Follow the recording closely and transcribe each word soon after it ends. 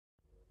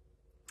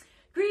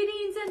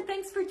Blessings and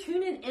thanks for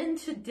tuning in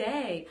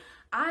today.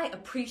 I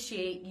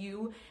appreciate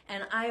you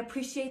and I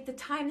appreciate the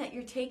time that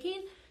you're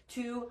taking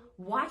to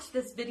watch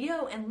this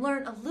video and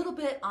learn a little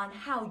bit on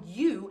how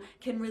you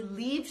can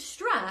relieve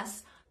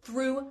stress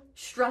through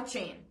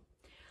stretching.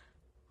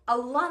 A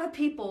lot of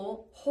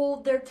people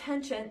hold their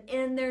tension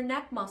in their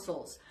neck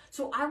muscles,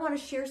 so I want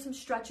to share some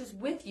stretches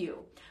with you.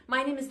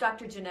 My name is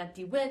Dr. Jeanette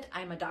DeWitt.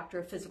 I'm a doctor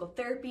of physical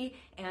therapy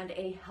and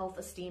a health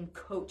esteem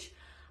coach.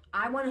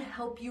 I want to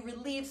help you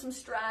relieve some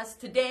stress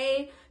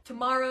today,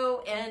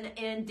 tomorrow, and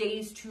in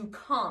days to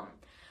come.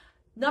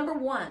 Number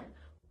one,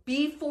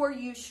 before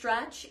you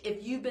stretch,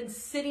 if you've been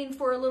sitting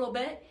for a little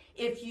bit,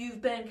 if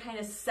you've been kind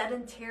of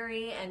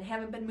sedentary and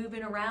haven't been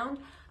moving around,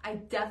 I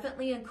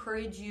definitely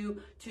encourage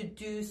you to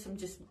do some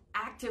just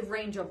active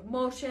range of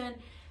motion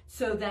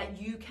so that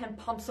you can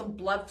pump some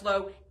blood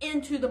flow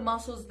into the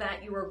muscles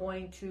that you are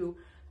going to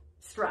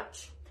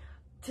stretch.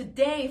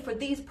 Today, for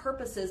these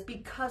purposes,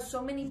 because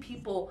so many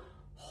people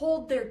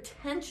hold their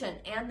tension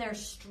and their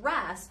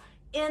stress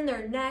in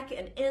their neck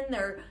and in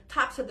their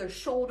tops of their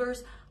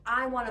shoulders,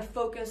 I want to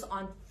focus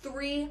on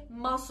 3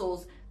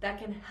 muscles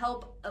that can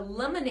help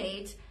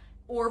eliminate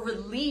or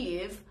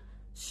relieve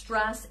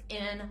stress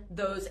in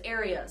those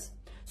areas.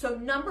 So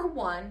number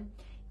 1,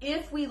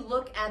 if we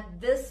look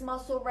at this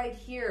muscle right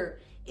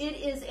here, it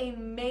is a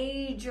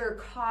major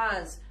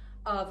cause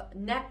of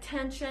neck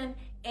tension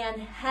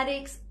and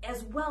headaches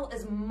as well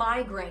as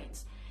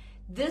migraines.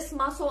 This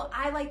muscle,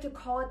 I like to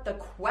call it the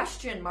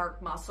question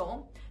mark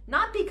muscle,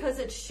 not because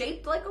it's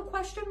shaped like a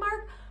question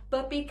mark,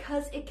 but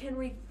because it can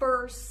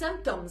refer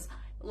symptoms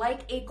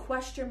like a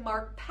question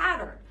mark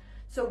pattern.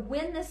 So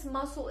when this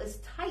muscle is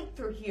tight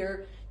through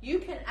here, you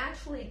can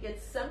actually get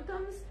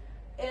symptoms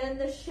in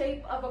the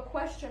shape of a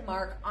question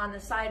mark on the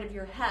side of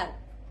your head.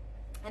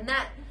 And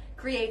that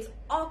creates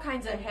all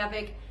kinds of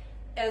havoc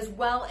as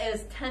well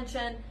as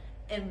tension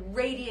and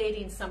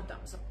radiating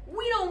symptoms.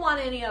 We don't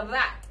want any of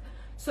that.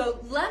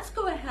 So let's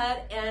go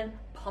ahead and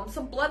pump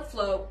some blood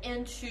flow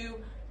into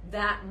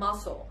that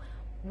muscle.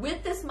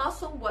 With this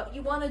muscle, what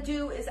you want to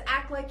do is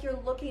act like you're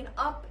looking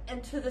up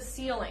into the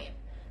ceiling.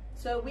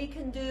 So we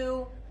can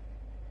do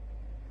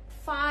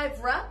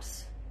 5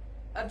 reps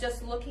of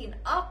just looking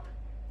up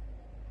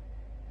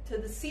to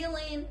the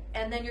ceiling,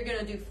 and then you're going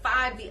to do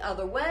 5 the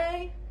other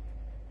way.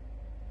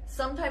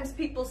 Sometimes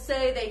people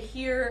say they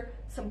hear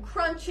some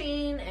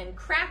crunching and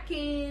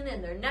cracking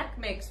and their neck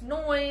makes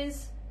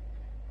noise.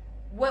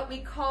 What we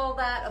call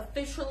that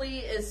officially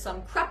is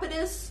some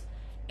crepitus,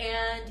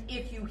 and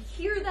if you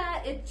hear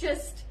that, it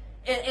just,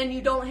 and you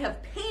don't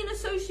have pain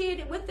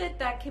associated with it,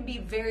 that can be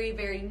very,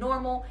 very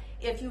normal.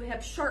 If you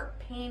have sharp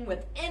pain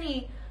with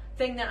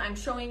anything that I'm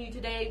showing you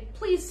today,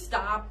 please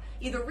stop.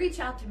 Either reach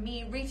out to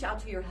me, reach out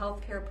to your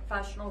healthcare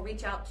professional,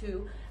 reach out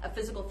to a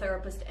physical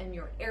therapist in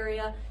your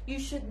area. You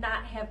should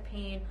not have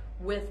pain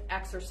with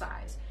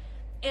exercise.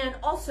 And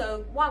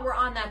also, while we're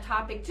on that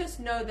topic,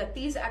 just know that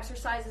these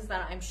exercises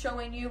that I'm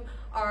showing you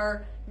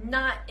are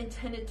not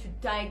intended to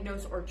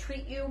diagnose or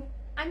treat you.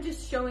 I'm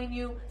just showing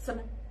you some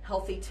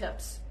healthy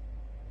tips.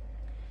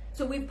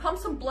 So we've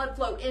pumped some blood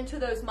flow into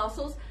those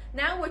muscles.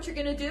 Now what you're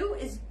going to do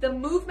is the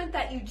movement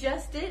that you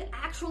just did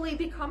actually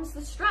becomes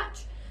the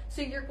stretch.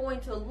 So you're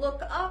going to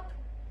look up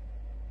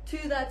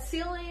to that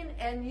ceiling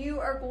and you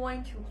are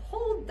going to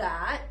hold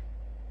that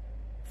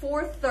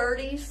for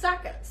 30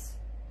 seconds.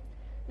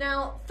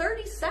 Now,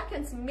 30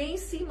 seconds may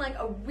seem like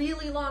a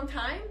really long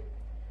time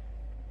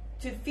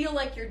to feel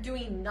like you're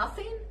doing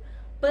nothing,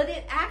 but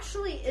it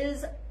actually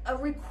is a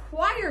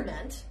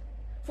requirement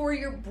for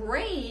your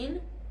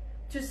brain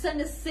to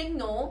send a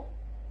signal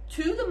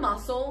to the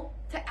muscle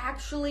to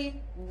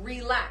actually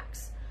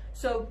relax.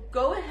 So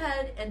go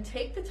ahead and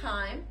take the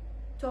time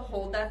to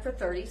hold that for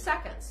 30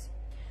 seconds.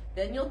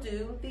 Then you'll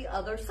do the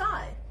other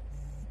side.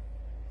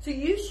 So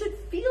you should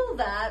feel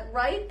that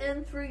right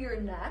in through your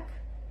neck.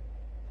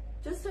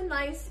 Just a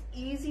nice,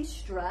 easy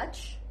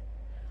stretch.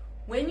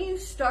 When you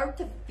start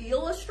to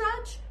feel a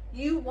stretch,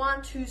 you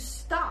want to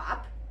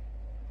stop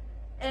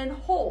and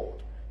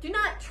hold. Do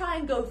not try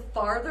and go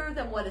farther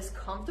than what is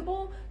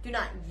comfortable. Do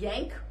not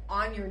yank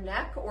on your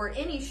neck or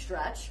any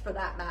stretch for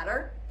that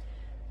matter.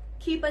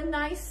 Keep a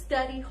nice,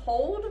 steady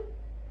hold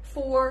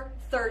for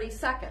 30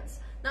 seconds.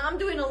 Now, I'm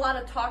doing a lot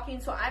of talking,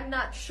 so I'm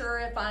not sure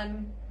if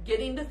I'm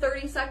getting to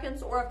 30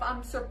 seconds or if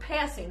I'm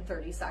surpassing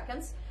 30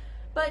 seconds,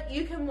 but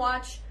you can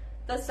watch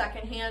the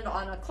second hand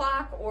on a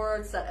clock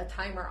or set a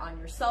timer on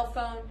your cell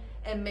phone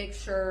and make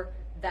sure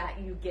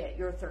that you get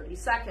your 30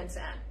 seconds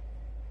in.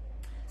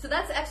 So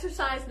that's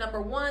exercise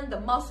number 1. The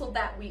muscle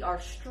that we are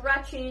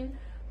stretching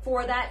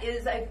for that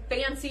is a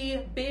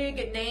fancy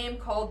big name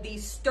called the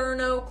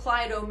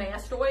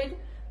sternocleidomastoid.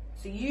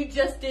 So you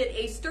just did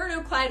a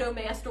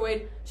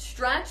sternocleidomastoid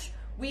stretch.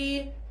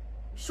 We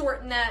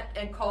shorten that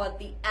and call it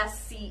the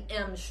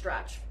SCM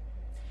stretch.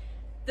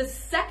 The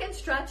second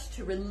stretch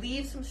to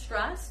relieve some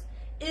stress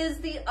is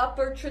the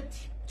upper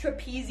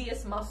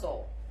trapezius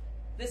muscle.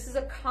 This is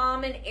a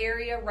common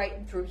area right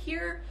in through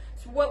here.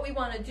 So what we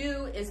want to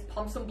do is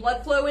pump some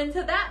blood flow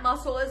into that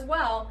muscle as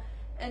well,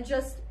 and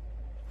just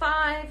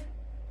 5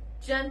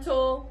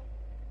 gentle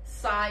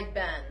side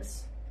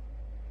bends.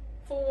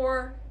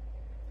 4,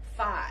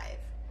 5.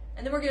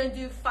 And then we're going to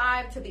do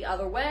 5 to the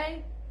other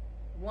way.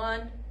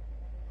 1,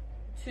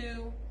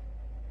 2,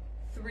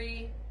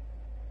 3,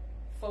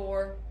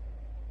 4,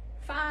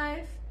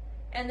 5.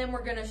 And then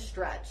we're going to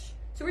stretch.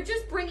 So we're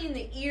just bringing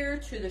the ear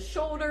to the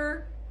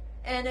shoulder.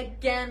 And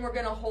again, we're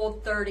going to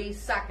hold 30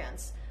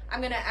 seconds. I'm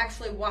going to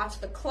actually watch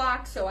the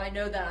clock so I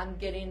know that I'm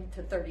getting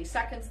to 30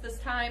 seconds this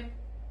time.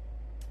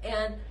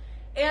 And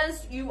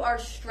as you are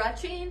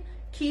stretching,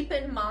 keep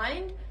in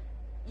mind,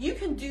 you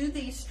can do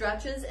these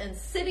stretches in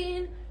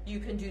sitting, you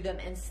can do them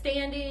in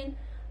standing.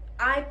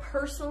 I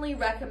personally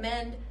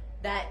recommend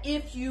that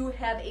if you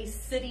have a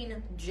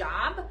sitting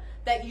job,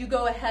 that you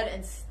go ahead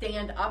and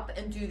stand up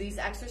and do these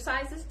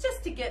exercises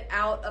just to get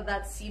out of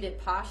that seated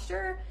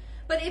posture.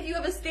 But if you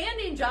have a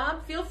standing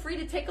job, feel free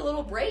to take a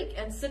little break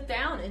and sit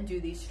down and do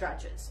these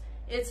stretches.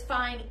 It's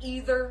fine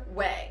either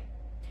way.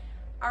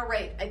 All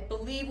right, I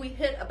believe we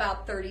hit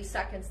about 30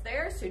 seconds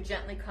there, so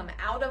gently come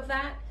out of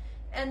that,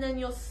 and then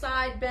you'll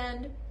side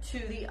bend to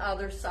the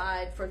other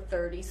side for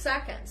 30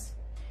 seconds.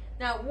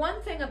 Now,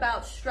 one thing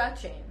about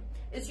stretching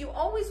is you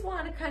always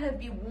want to kind of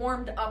be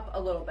warmed up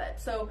a little bit.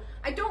 So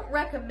I don't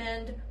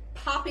recommend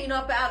popping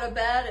up out of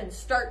bed and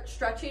start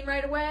stretching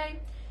right away.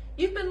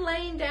 You've been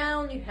laying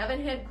down, you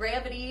haven't had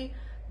gravity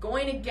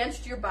going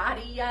against your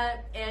body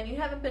yet, and you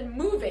haven't been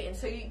moving.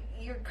 So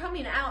you're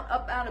coming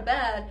up out of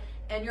bed,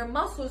 and your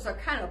muscles are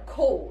kind of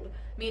cold,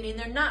 meaning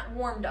they're not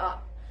warmed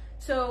up.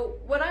 So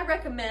what I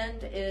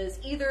recommend is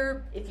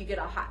either if you get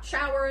a hot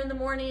shower in the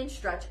morning,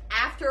 stretch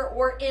after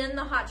or in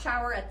the hot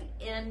shower at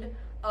the end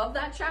of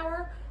that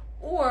shower,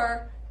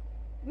 or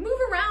move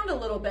around a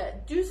little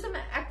bit. Do some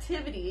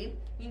activity.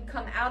 You can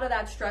come out of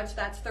that stretch,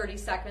 that's 30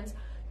 seconds.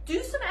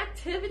 Do some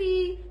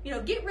activity,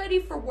 get ready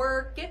for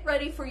work, get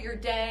ready for your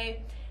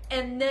day,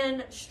 and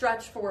then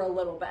stretch for a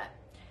little bit.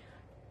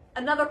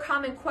 Another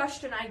common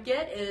question I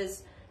get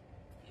is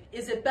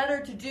it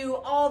better to do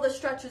all the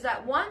stretches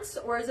at once,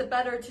 or is it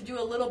better to do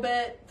a little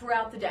bit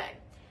throughout the day?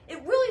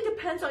 It really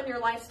depends on your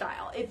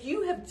lifestyle. If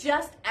you have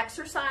just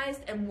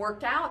exercised and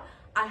worked out,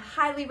 I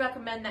highly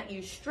recommend that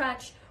you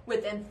stretch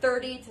within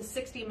 30 to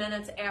 60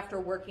 minutes after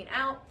working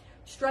out.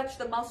 Stretch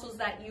the muscles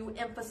that you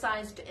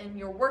emphasized in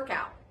your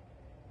workout.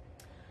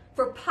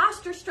 For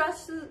posture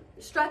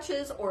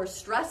stretches or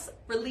stress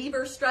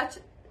reliever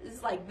stretches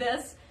like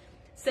this,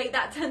 say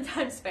that 10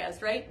 times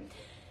fast, right?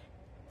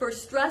 For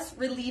stress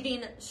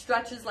relieving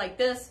stretches like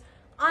this,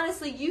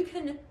 honestly, you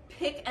can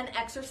pick an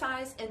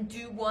exercise and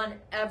do one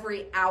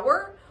every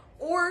hour,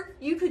 or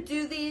you could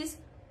do these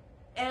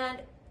and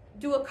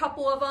do a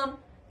couple of them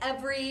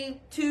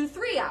every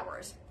 2-3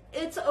 hours.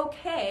 It's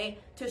okay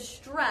to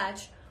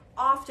stretch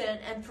often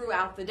and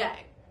throughout the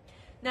day.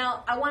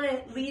 Now, I want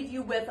to leave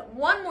you with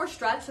one more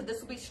stretch, so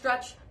this will be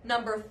stretch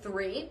number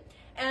 3,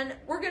 and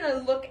we're going to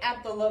look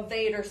at the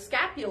levator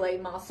scapulae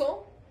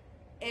muscle.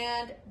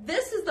 And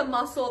this is the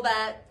muscle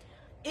that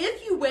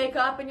if you wake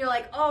up and you're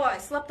like, oh, I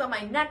slept on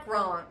my neck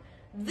wrong,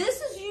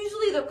 this is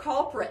usually the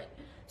culprit.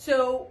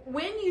 So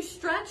when you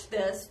stretch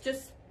this,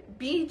 just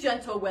be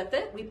gentle with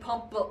it. We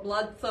pump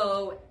blood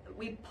flow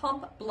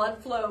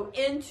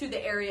into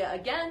the area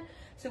again.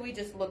 So we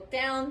just look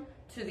down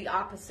to the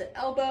opposite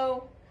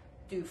elbow,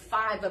 do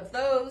 5 of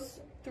those,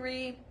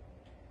 3,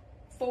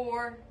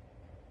 4,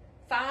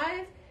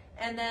 5,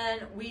 and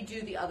then we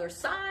do the other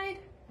side,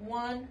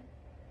 1,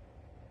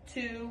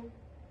 2,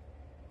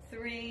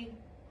 3,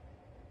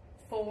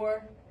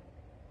 4,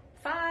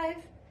 5,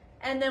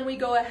 and then we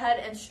go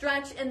ahead and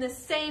stretch in the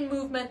same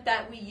movement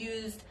that we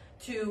used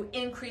to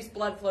increase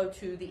blood flow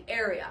to the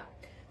area.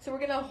 So we're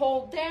going to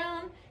hold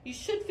down. You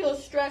should feel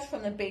stretch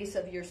from the base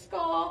of your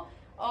skull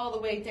all the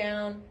way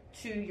down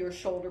to your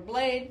shoulder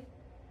blade.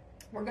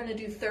 We're going to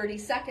do 30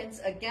 seconds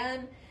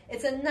again.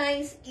 It's a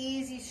nice,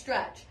 easy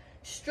stretch.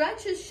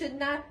 Stretches should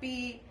not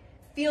be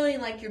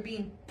feeling like you're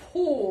being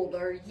pulled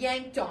or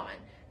yanked on.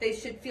 They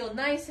should feel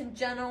nice and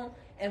gentle,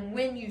 and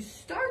when you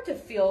start to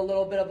feel a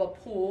little bit of a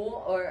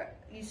pull or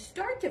you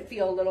start to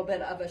feel a little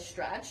bit of a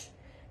stretch,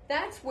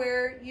 that's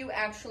where you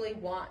actually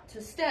want to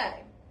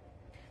stay.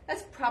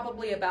 That's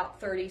probably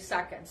about 30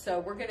 seconds. So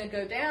we're going to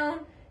go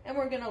down and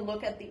we're going to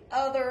look at the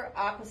other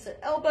opposite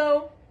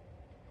elbow.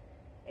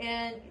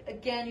 And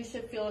again, you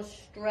should feel a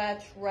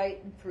stretch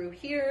right through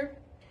here.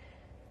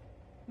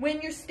 When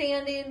you're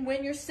standing,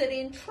 when you're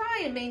sitting,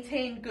 try and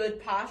maintain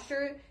good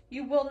posture.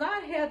 You will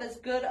not have as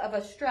good of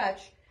a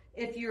stretch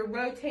if you're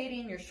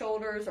rotating your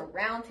shoulders or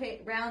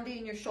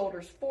rounding your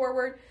shoulders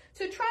forward.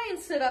 So try and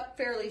sit up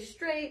fairly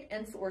straight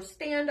or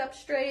stand up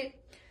straight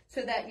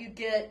so that you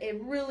get a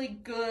really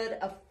good,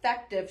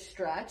 effective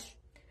stretch.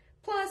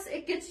 Plus,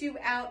 it gets you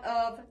out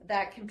of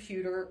that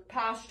computer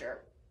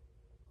posture.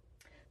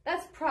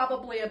 That's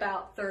probably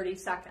about 30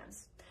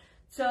 seconds.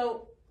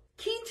 So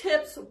key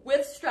tips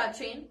with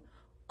stretching: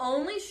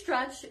 only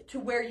stretch to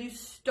where you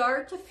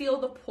start to feel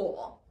the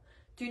pull.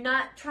 Do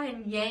not try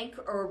and yank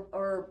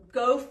or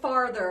go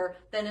farther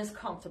than is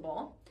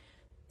comfortable.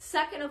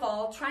 Second of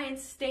all, try and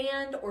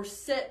stand or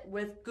sit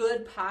with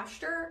good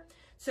posture.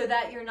 so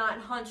that you're not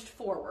hunched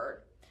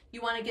forward.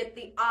 You want to get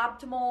the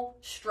optimal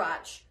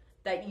stretch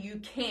that you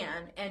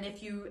can, and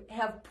if you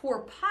have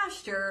poor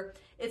posture,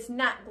 it's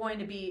not going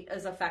to be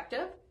as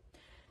effective.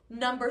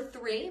 Number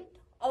 3,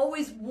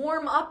 always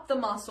warm up the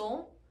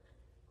muscle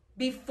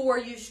before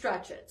you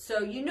stretch it. So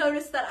you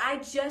notice that I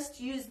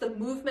just used the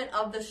movement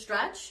of the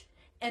stretch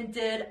and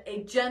did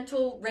a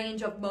gentle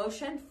range of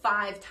motion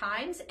 5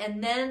 times,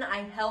 and then I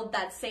held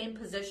that same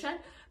position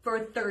for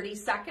 30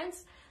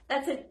 seconds.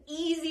 That's an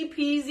easy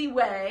peasy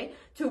way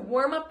to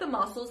warm up the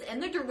muscles in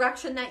the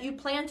direction that you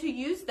plan to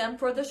use them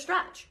for the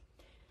stretch.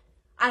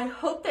 I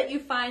hope that you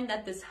find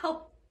that this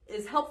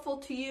is helpful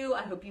to you.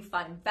 I hope you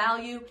find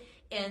value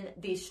in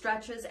these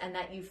stretches and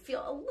that you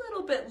feel a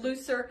little bit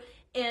looser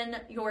in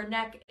your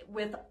neck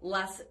with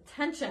less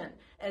tension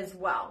as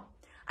well.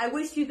 I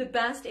wish you the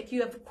best. If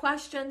you have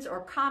questions or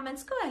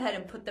comments, go ahead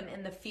and put them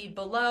in the feed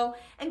below,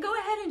 and go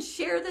ahead and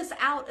share this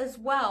out as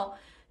well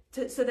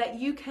so that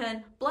you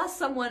can bless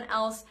someone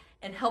else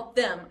and help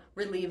them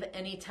relieve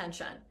any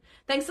tension.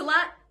 Thanks a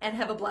lot and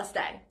have a blessed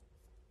day.